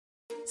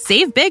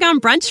Save big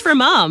on brunch for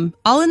mom,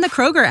 all in the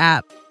Kroger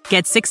app.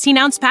 Get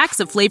 16-ounce packs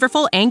of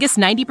flavorful Angus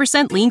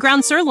 90% lean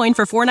ground sirloin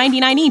for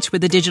 $4.99 each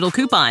with a digital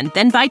coupon.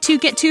 Then buy 2,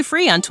 get 2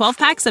 free on 12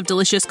 packs of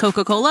delicious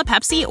Coca-Cola,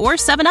 Pepsi, or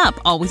 7-Up,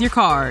 all with your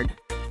card.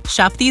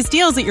 Shop these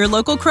deals at your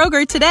local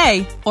Kroger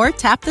today, or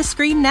tap the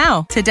screen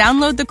now to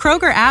download the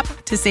Kroger app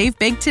to save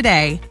big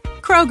today.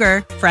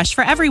 Kroger, fresh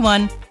for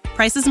everyone.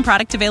 Prices and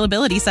product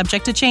availability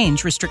subject to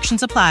change.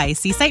 Restrictions apply.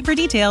 See site for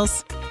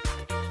details.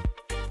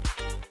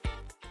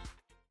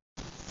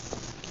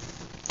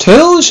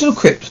 Tales of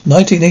Crypt,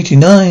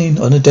 1989,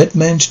 on a dead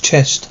man's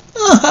chest.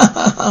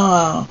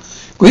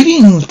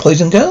 Greetings,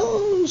 boys and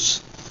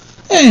girls.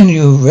 And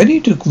you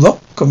ready to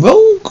rock and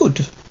roll?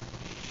 Good.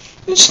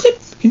 And slip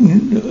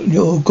in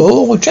your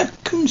gore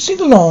jack and sing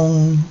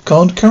along.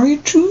 Can't carry a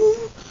tune?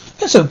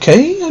 That's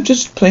okay, I'm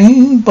just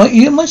playing by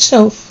ear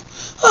myself.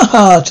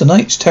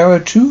 Tonight's tarot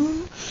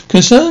tune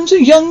concerns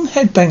a young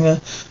headbanger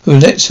who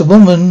lets a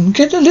woman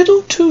get a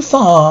little too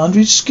far under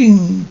his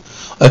skin.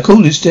 I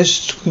call this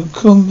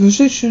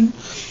disposition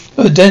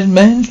a dead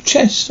man's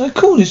chest. I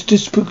call this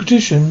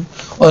disposition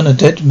on a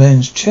dead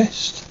man's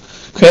chest.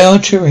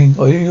 Crowd cheering.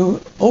 Are you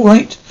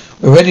alright?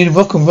 We're ready to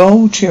rock and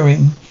roll.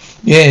 Cheering.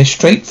 Yeah,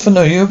 straight from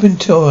the European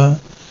tour.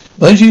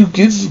 Why do you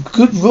give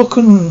good rock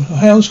and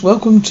house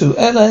welcome to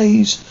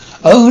LA's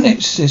own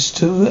exorcist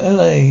to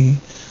LA?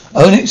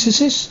 Own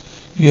exorcist?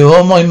 You're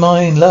on my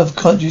mind, love,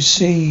 can't you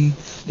see?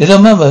 Little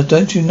mother,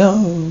 don't you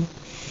know?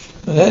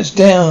 That's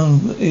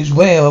down is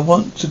where I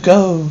want to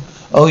go.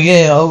 Oh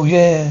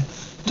yeah.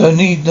 Don't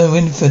need no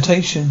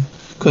invitation.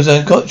 'Cause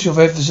I got your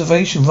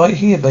reservation right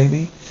here,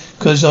 baby.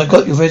 Gonna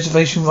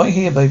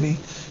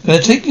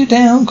take you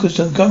down 'cause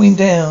I'm going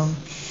down.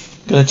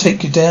 Gonna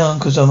take you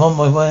down 'cause I'm on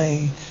my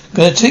way.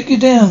 Gonna take you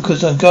down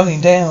 'cause I'm going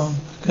down.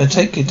 Gonna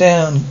take you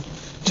down.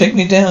 Take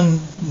me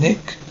down,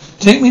 Nick.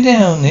 Take me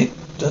down, Nick.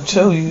 I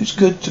tell you, it's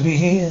good to be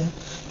here.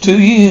 2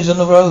 years on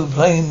the road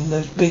playing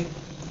those big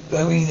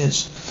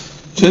arenas.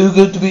 Too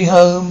good to be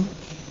home.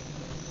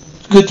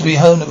 It's good to be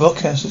home at the Rock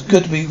House. It's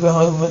good to be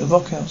home at the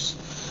Rock House.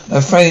 I'm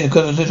afraid I've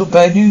got a little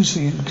bad news for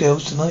you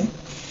girls tonight.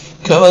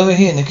 Come over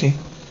here, Nicky.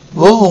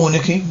 Whoa,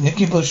 Nicky.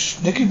 Nicky Bush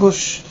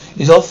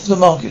is off the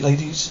market,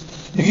 ladies.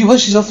 Nicky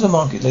Bush has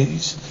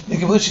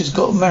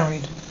got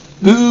married.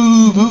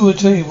 Boo, boo, I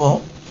tell you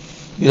what.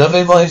 You love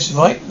him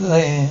right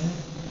there.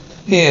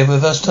 Here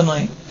with us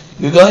tonight.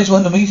 You guys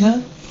want to meet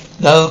her?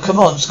 No, come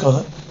on,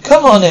 Scarlett.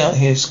 Come on out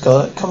here,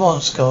 Scarlett.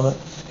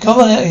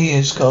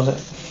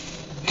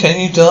 Can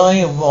you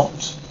die or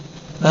what?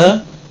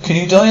 Huh? Can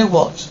you die or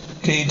what?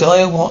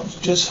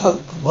 Just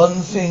hope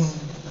one thing.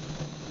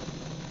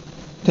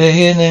 They're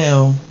here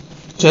now.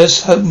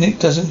 Just hope Nick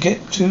doesn't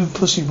get too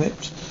pussy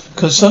whipped.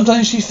 'Cause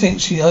sometimes she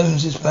thinks she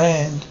owns this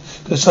band.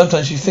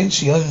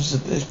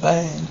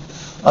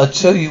 I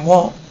tell you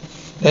what.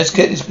 Let's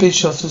get this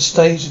bitch off the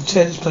stage and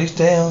tear this place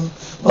down.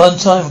 One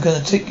time I'm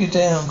gonna take you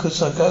down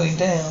 'cause I'm going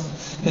down.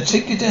 Gonna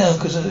take you down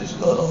 'cause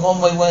I'm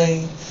on my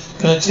way.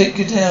 Gonna take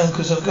you down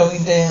 'cause I'm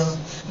going down.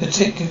 Gonna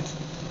take you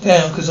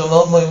down 'cause I'm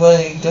on my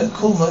way. Don't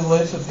call my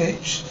wife a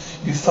bitch.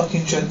 You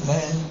fucking joke,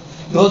 man.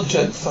 You're the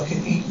joke.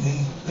 Fucking eat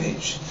me,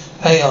 bitch.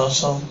 Hey,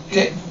 arsehole.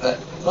 Get back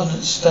on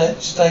the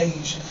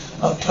stage.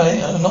 I'm not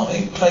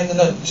playing the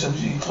note until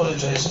you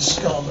apologise to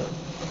Scarlett.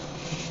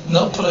 I'm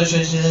not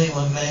apologising to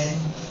anyone, man.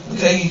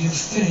 Okay, you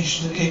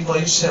finished the gig by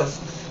yourself.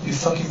 You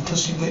fucking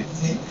pussy whip,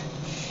 Nick.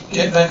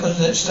 Get back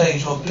onto that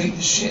stage or I'll beat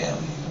the shit out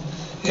of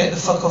you. Get the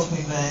fuck off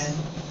me, man.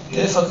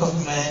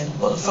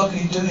 What the fuck are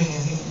you doing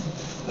in here?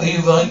 Are you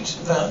right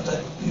about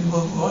that? You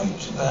were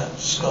right about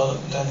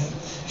Scarlett, Danny.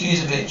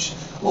 She's a bitch.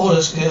 All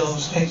us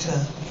girls hate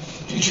her.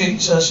 She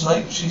treats us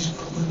like she's a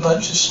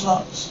bunch of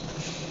sluts.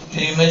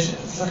 Can you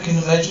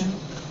imagine?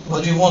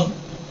 What do you want?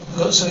 I've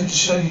got something to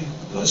show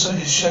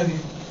you.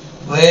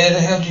 Where the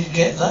hell did you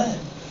get that?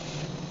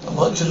 I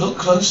want to look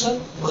closer?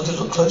 I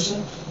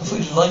thought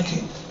you'd like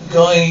it. The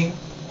guy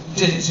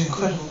did it's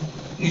incredible.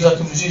 He's like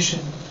a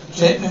musician.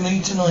 Let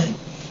me tonight.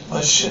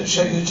 I'll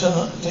show you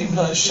tonight.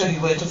 I'll show you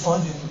where to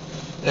find him.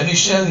 Let me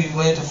show you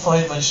where to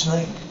find my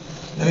snake.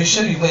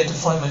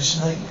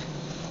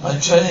 I'm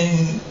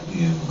telling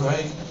you,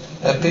 Gray.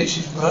 That bitch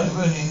is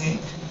ruining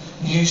Nick.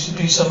 He used to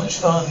be so much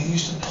fun. He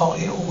used to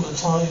party all the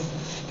time.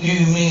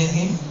 You, me and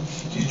him.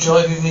 You're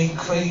driving me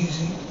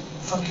crazy.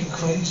 Fucking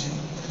crazy.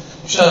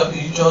 Shut up,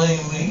 you're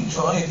driving me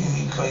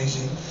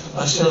crazy.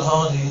 I'm still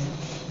hard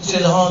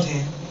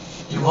here.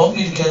 Do you want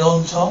me to get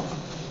on top?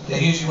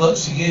 That usually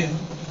works for you.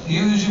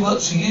 You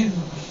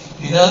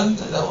know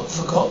that I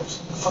forgot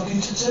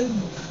fucking to do.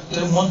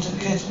 Don't want to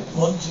get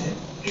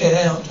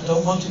out. I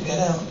don't want to get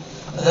out.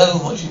 I know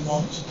what you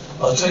want.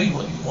 I'll tell you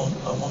what you want.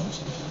 I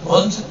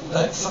want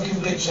that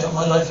fucking bitch out of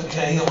my life,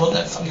 okay?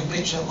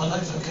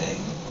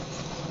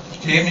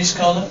 Do you hear me,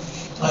 Scarlett?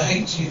 I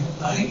hate you.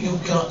 I hate your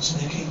guts,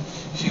 Nicky.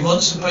 She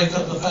wants to break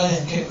up the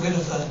band. Get rid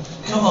of her.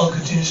 Come on,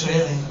 continuous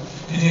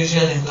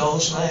yelling, doll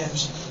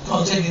slams.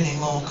 Can't take it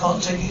anymore.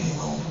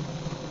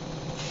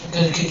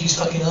 Gonna kick his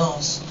fucking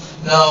ass.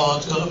 No,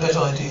 I've got a better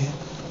idea.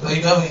 Where are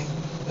you going?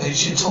 You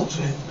should talk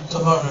to him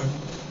tomorrow.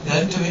 You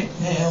don't do it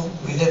now,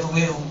 we never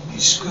will. You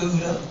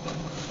screwed up.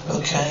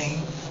 Okay,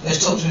 let's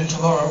talk to him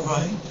tomorrow,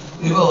 right?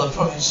 We will, I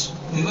promise.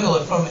 We will,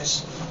 I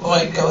promise.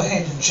 Alright, go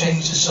ahead and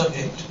change the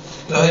subject.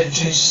 Go ahead and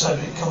change the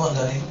subject. Come on,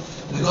 Danny.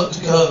 We've got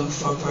to go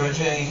for a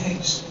birthday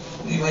hates.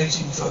 We're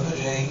waiting for a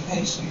birthday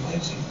hates. We're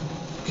waiting.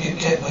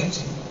 Keep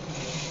waiting.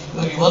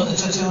 Look, you want the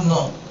tattoo or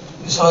not?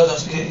 It's hard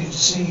enough to get you to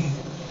see you.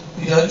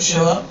 You don't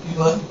show up, you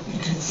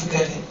can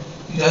forget it.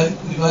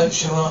 We won't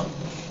show up,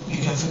 you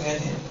can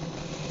forget it.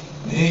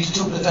 We need to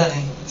talk to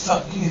Danny.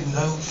 Fuck you,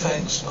 no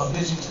thanks, I'm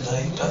busy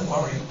today, don't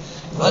worry.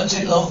 It won't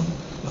take long,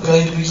 we're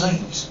going to be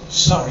late.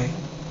 Sorry.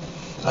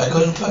 I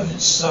got an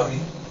appointment, sorry.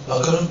 I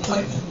got an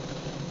appointment.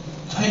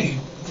 Hey,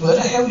 where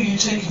the hell are you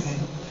taking me?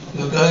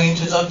 You're going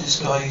to love this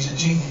guy, he's a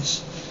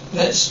genius.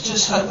 Let's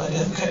just hope I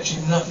don't catch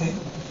him nothing.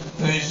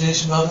 Who is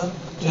this, mother?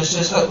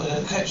 Just hope I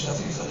don't catch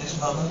nothing for this,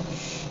 mother.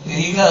 Here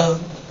you go.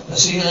 I'll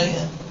see you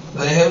later.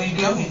 Where the hell are you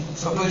going?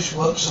 For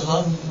Bushwalks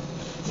alone.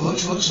 For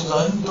Bushwalks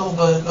alone?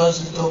 Doorbell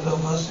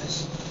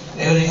buzzes.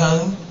 Everybody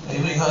home?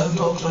 Everybody home?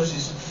 Door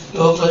closes.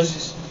 Door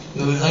closes.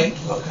 You're late,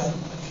 rocker.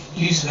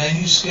 Jesus, man,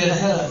 you scared the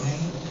hell out of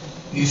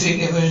me. You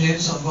think everyone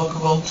lives on rock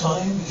and roll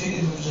time? You think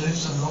everyone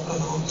lives on rock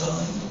and roll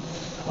time?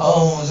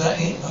 Oh, is that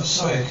it? I'm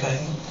sorry,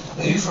 okay.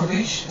 Are you for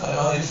Bish?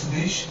 Are you for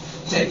Bish?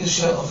 Take the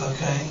shirt off,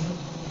 okay?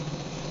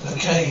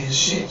 Okay, the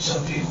shit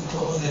some people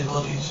put on their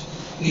bodies.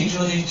 Each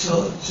one of these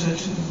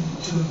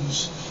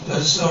twos does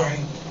a story.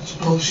 It's a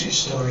bullshit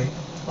story.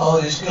 Oh,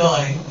 this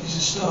guy is a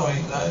story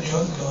about a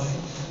drunk guy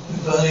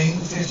with burning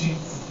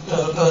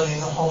 $50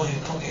 burning a hole in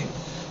his pocket.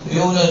 We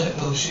all know that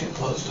bullshit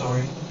plot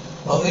story.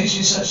 What makes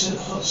you such a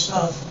hot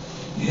stuff?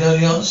 You know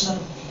the answer?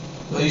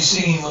 Well, you've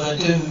seen what I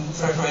do.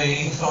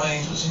 February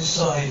finds what's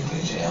inside and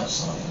brings it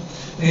outside.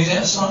 Brings it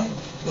outside?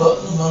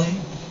 Got the money?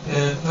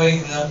 You're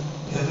brave enough.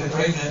 You're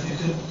brave enough. You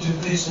could do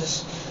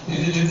business.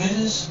 You could do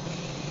business?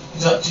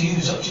 It's up to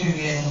you,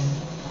 yeah.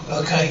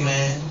 Okay,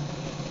 man.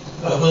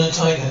 But I want a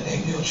tiger,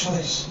 ain't your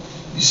choice.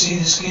 You see,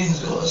 the skin's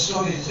got a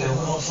story to tell, and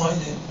I'll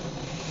find it.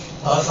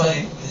 I'll find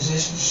it. Is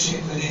this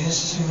shit really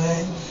necessary,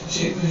 man?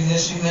 Shit really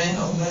necessary, man?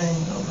 Oh, man,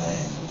 oh,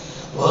 man.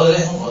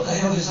 What the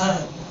hell is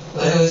that?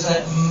 What the hell is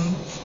that,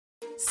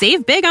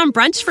 Save big on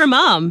brunch for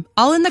mom,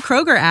 all in the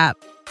Kroger app.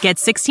 Get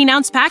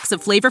 16-ounce packs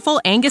of flavorful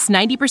Angus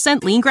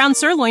 90% lean ground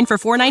sirloin for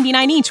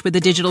 $4.99 each with a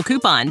digital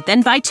coupon.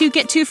 Then buy 2,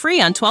 get 2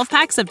 free on 12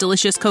 packs of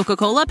delicious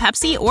Coca-Cola,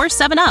 Pepsi, or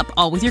 7-Up,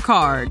 all with your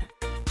card.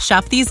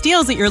 Shop these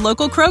deals at your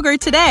local Kroger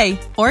today,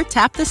 or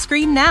tap the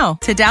screen now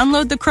to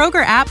download the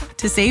Kroger app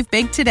to save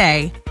big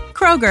today.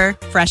 Kroger,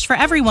 fresh for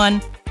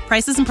everyone.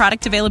 Prices and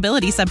product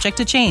availability subject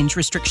to change.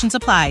 Restrictions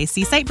apply.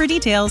 See site for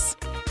details.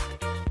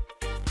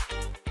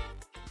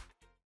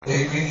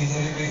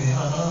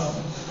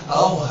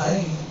 Oh,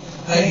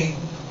 hey,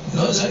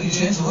 you're not exactly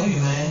gentle, are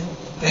you, man?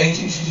 Pain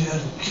teaches you how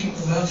to keep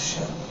your mouth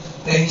shut.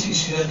 Pain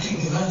teaches you how to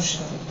keep your mouth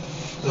shut.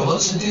 So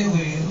what's the deal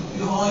with you?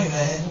 You're high,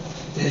 man.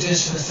 They're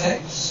just for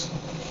effects.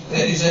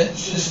 That is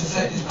just for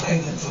effect is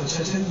payment for a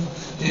tattoo.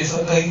 Did it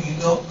for a baby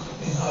doc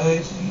in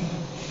Haiti.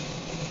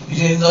 You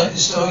didn't like the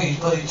story his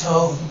buddy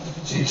told,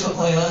 so you took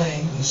my eye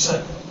and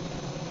set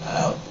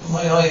out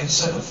my eye and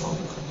set a fork.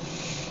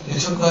 You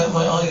took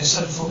my eye and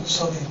set a fork,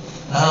 sorry.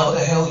 Now what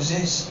the hell is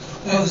this?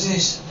 What the hell is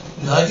this?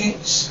 You like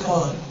it?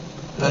 Scarlet.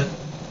 But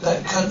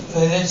that cunt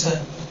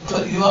Vanessa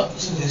put you up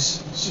to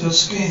this. So your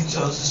skin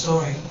tells the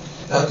story.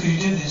 How could you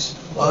do this?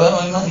 What about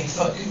my money?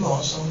 Fuck you,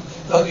 arsehole.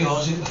 Fuck you,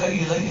 arsehole. We'll pay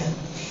you later.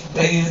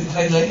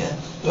 Pay later.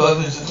 Door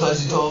opens and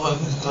closes. Door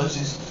opens and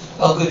closes.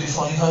 How good you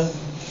finally home?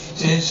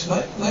 Since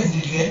when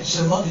did you get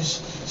so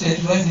modest?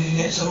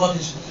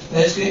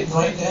 Let's get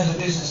right down to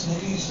business,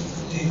 Nick. He's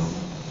the deal.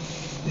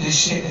 This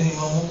shit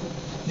anymore.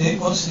 Nick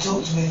wants to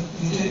talk to me.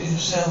 You do it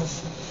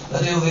himself.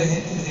 I deal with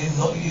him,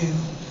 not you.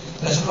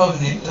 That's the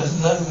problem. Nick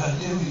doesn't know how to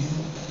deal with you.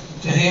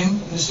 To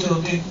him, you're still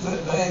a big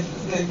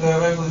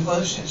bear with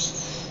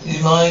worships.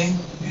 In mine,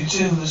 you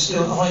two are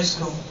still at high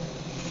school.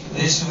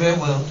 This is the real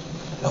world.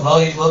 And while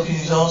he's working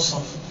his arse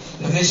off,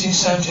 they're missing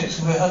sound checks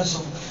and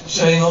rehearsal,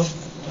 showing off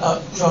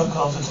up drunk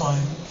half the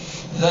time.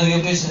 It's none of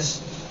your business.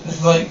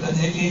 That's right, but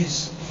Nick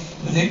is.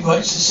 But Nick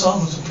writes the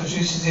songs and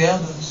produces the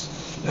albums.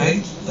 There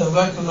ain't no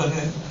record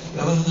label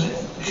that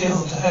wouldn't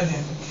kill to have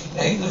him.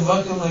 There ain't no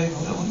record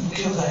label that wouldn't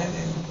kill to have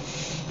him.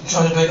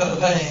 Trying to break up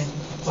the band,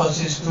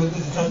 fastest group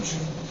in the country.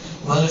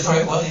 Run the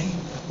right way.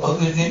 What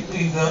would Nick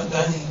be without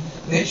Danny?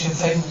 Rich and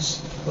famous.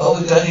 What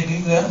would Danny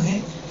be without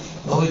Nick?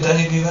 What would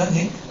Danny be without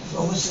Nick? I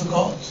almost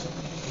forgot.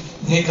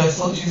 Nick, I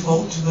thought you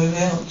ought to move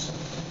out.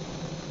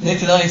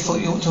 Nick and I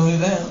thought you ought to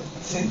move out.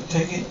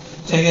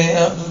 Take it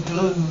out of the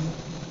blue.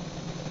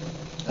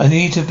 I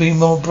need to be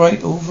more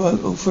bright over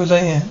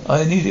there.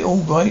 I need it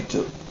all bright,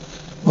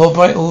 more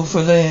bright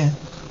over there.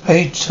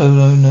 Hey,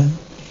 Tolona,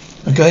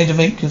 I'm going to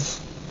make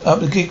up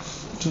the gig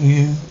to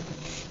you.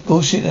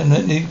 Bullshit, and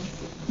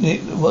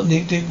what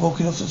Nick did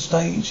walking off the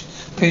stage.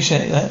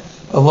 Appreciate that.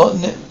 But what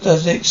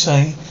does Nick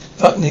say?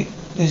 Fuck Nick,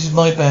 this is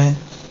my band.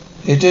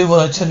 He'll do what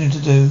I tell him to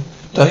do.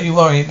 Don't you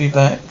worry, he'll be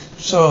back.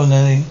 Sorry,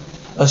 Nelly.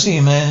 I'll see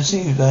you, man. I'll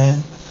see you,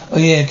 man. Oh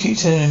yeah, keep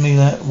telling me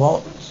that.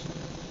 What?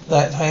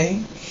 that,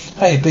 hey?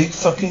 Hey, big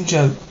fucking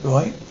joke,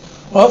 right?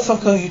 What the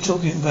fuck are you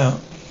talking about?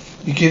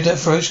 You give that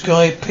first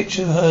guy a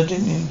picture of her,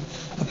 didn't you?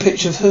 A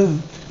picture of who?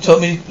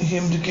 Told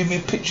him to give me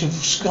a picture of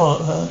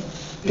Scarlett, her.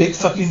 Big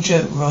fucking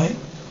joke, right?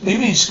 What do you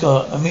mean,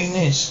 Scarlett? I mean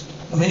this.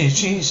 I mean it's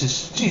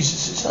Jesus.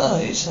 Jesus, it's her,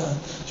 it's her.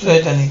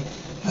 Swear, Danny.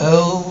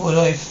 How would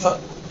I fuck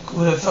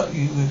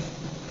you with?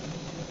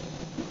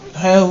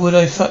 How would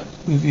I fuck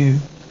with you?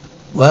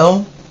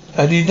 Well,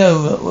 how do you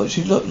know what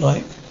she looked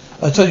like?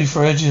 I told you,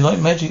 Fred, you like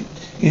magic.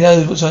 You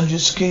know what's under your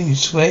skin. You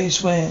swear.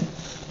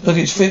 Look,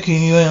 it's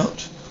freaking you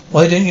out.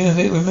 Why didn't you have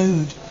it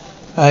removed?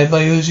 I had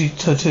my Uzi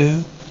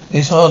tattoo.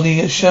 It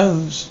hardly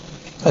shows.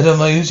 I done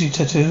my Uzi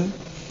tattoo.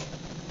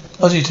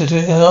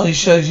 It hardly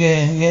shows.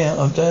 Yeah.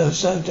 I'm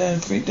so damn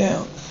freaked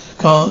out.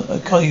 I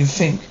can't even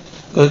think.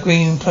 Got a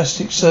green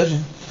plastic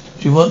surgeon.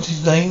 Do you want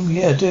his name?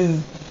 Yeah, I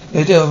do.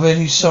 Yeah, I do. I'm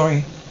really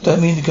sorry.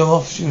 Don't mean to go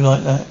off you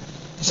like that.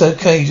 It's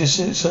okay.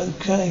 It's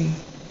okay.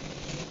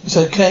 It's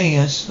okay.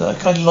 Yes, I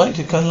kind of like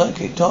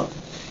it, Doc.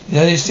 You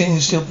know this thing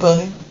is still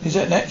burning. Is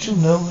that natural?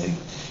 No.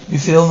 You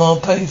feel more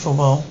painful,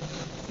 well.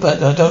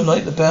 But I don't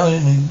like the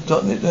burning.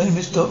 And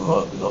Miss Doc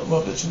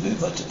Roberts will do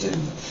what to do.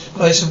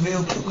 Buy some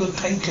real good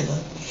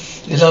painkiller.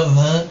 You love him,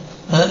 huh?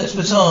 That's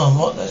bizarre.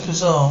 What? That's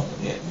bizarre.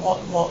 Yeah,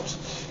 what?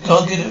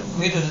 Can't get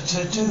rid of the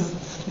tattoo.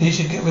 You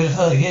should get rid of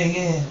her.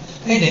 Yeah.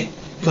 Hey, Nick.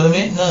 Got a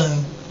minute?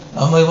 No.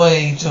 On my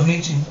way to a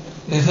meeting.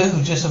 With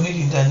who? Just a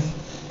meeting, Danny.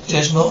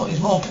 It's more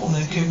important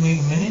than giving me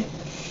a minute.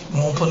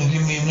 More important than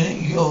giving me a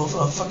minute. You're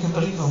a fucking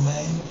believable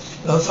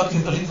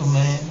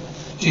man.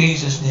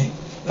 Jesus, Nick.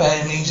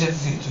 Bad means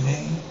everything to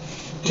me.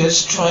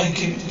 Just try and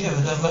keep it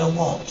together no matter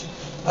what.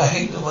 I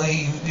hate the way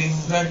you've been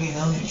ragging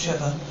on each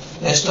other.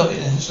 Let's stop it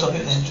then.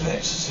 To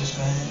exorcist,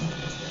 man.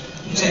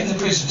 You take the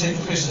priest,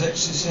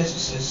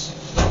 exorcist.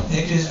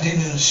 Nick isn't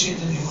dealing with shit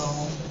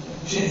anymore.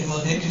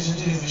 Nick isn't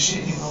dealing with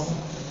shit anymore.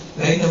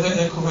 There ain't no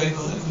record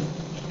label that would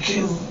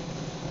kill.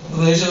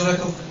 Well, there's no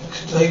record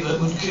label that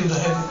would kill the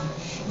heaven.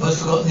 You must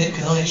forgot Nick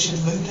and I should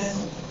have moved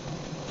out.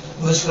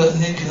 You must forgot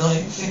Nick and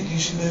I think you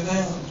should move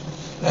out.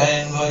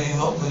 Band playing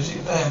rock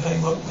music, honey.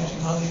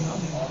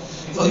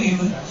 Thought you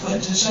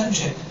went to sound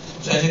check.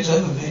 Sound check's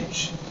over,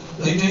 bitch.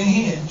 What are you doing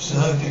here? It's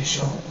no big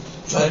shot.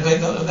 Try to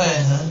break up the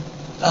band,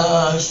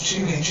 huh? It's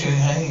chewing,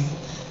 hey.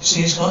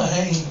 See, it's got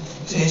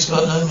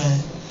no man.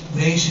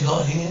 You mean she's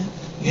not here?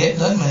 Yet,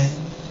 no man.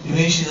 You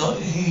mean she's not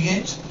here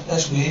yet?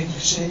 That's weird, you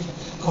see.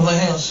 Call my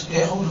house,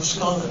 get hold of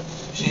Scarlett.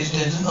 She's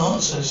dead an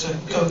answer, so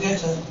go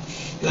get her.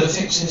 Gotta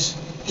fix this.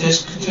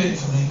 Just do it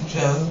for me,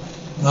 Joe.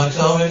 My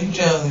car ready?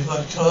 Joe, is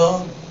my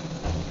car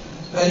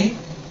ready?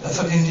 I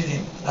fucking did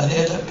it. I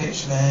nailed that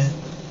bitch, man.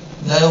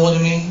 Know what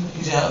I mean?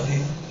 He's out of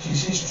here.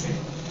 She's history.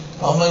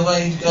 On my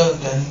way to go,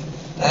 Danny.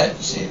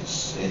 That's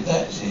it.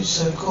 That's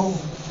so cool.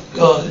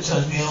 God, it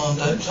turns me on.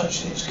 Don't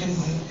touch it. It's killing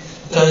me.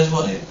 Does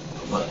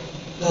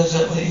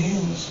that what it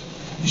heals?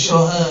 You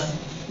sure, huh?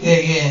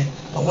 Yeah.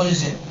 Oh, what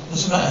is it?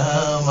 What's the matter?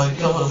 Oh my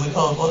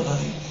God, what,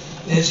 Danny?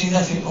 Didn't see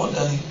nothing. What,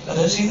 Danny? I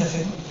don't see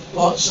nothing.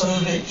 What, son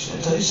of a bitch?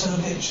 Dirty son of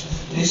a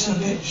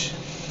bitch.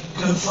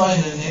 Couldn't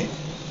find her, Nick.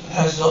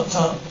 House locked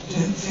up.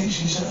 Didn't think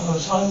she sent her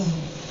home.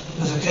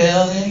 Was a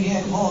girl there?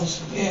 Yeah, it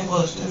was. Do me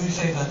a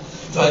favour.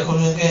 Try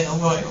calling again. All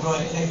right.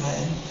 Hey,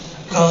 man.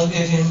 Can't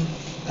get him.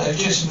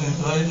 Just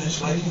moved. I'm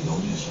just waiting,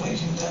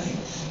 Danny.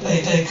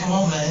 Danny, come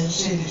on, man.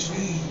 See this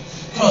read.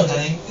 Come on,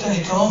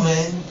 Danny, come on,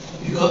 man.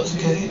 You got to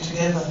get it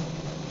together.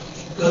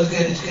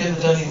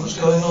 Danny. What's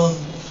going on?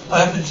 What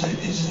happened to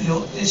this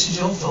is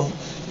your fault.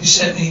 You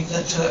sent me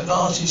to that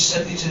bastard. You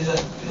sent me to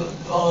that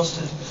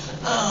bastard.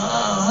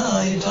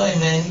 You died,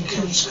 man. You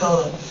killed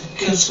Scarlett.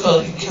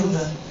 You killed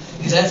her.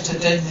 You left her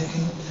dead,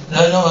 Nicky.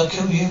 No, I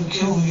killed you.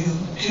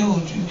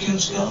 You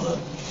killed Scarlett.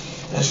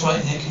 That's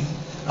right, Nicky.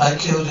 I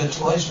killed her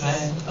twice,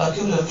 man.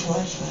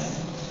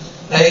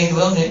 Hey,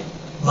 well, Nick,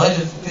 might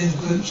have been the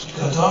group's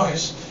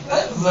guitarist.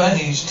 That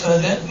Randy's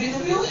turned out to be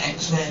the real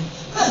X-Men.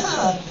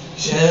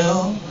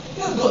 Shell,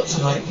 you've got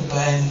to like the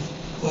band,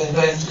 where the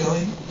band's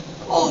going.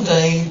 All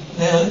day,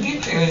 now they'll be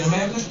appearing in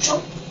America's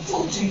Top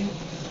 40.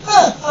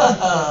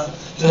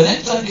 So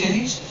next time,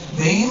 kiddies,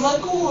 me and my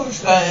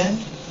gorge band,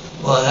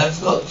 well, I've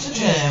got to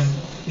jam.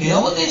 You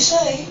know what they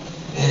say?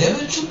 You're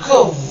never too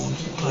cold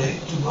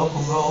to rock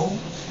and roll.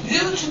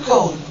 You're never too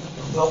cold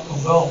to rock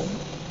and roll.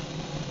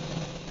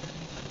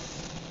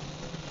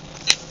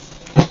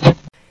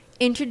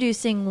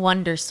 Introducing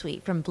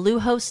Wondersuite from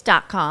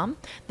Bluehost.com,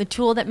 the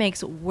tool that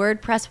makes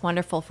WordPress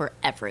wonderful for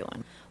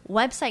everyone.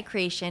 Website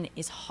creation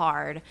is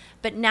hard,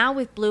 but now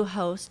with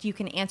Bluehost, you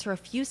can answer a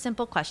few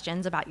simple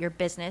questions about your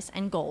business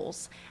and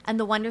goals, and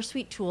the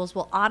Wondersuite tools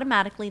will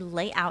automatically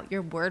lay out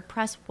your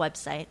WordPress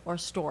website or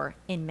store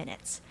in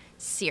minutes.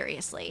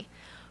 Seriously.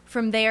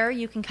 From there,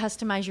 you can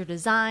customize your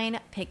design,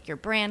 pick your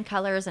brand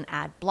colors, and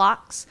add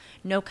blocks.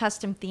 No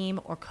custom theme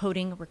or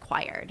coding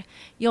required.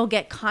 You'll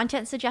get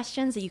content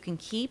suggestions that you can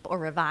keep or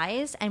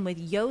revise, and with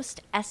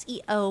Yoast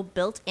SEO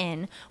built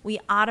in,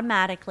 we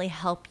automatically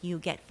help you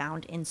get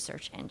found in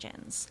search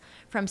engines.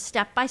 From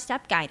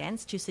step-by-step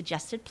guidance to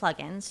suggested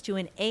plugins to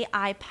an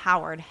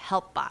AI-powered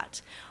help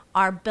bot,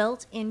 Our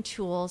built-in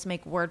tools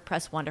make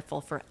WordPress wonderful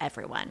for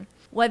everyone.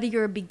 Whether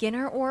you're a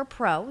beginner or a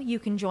pro, you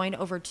can join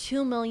over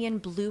 2 million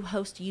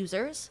Bluehost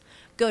users.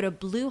 Go to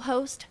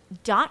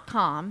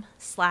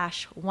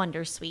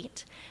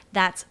bluehost.com/wondersuite.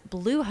 That's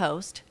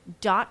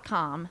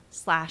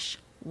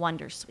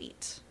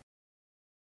bluehost.com/wondersuite.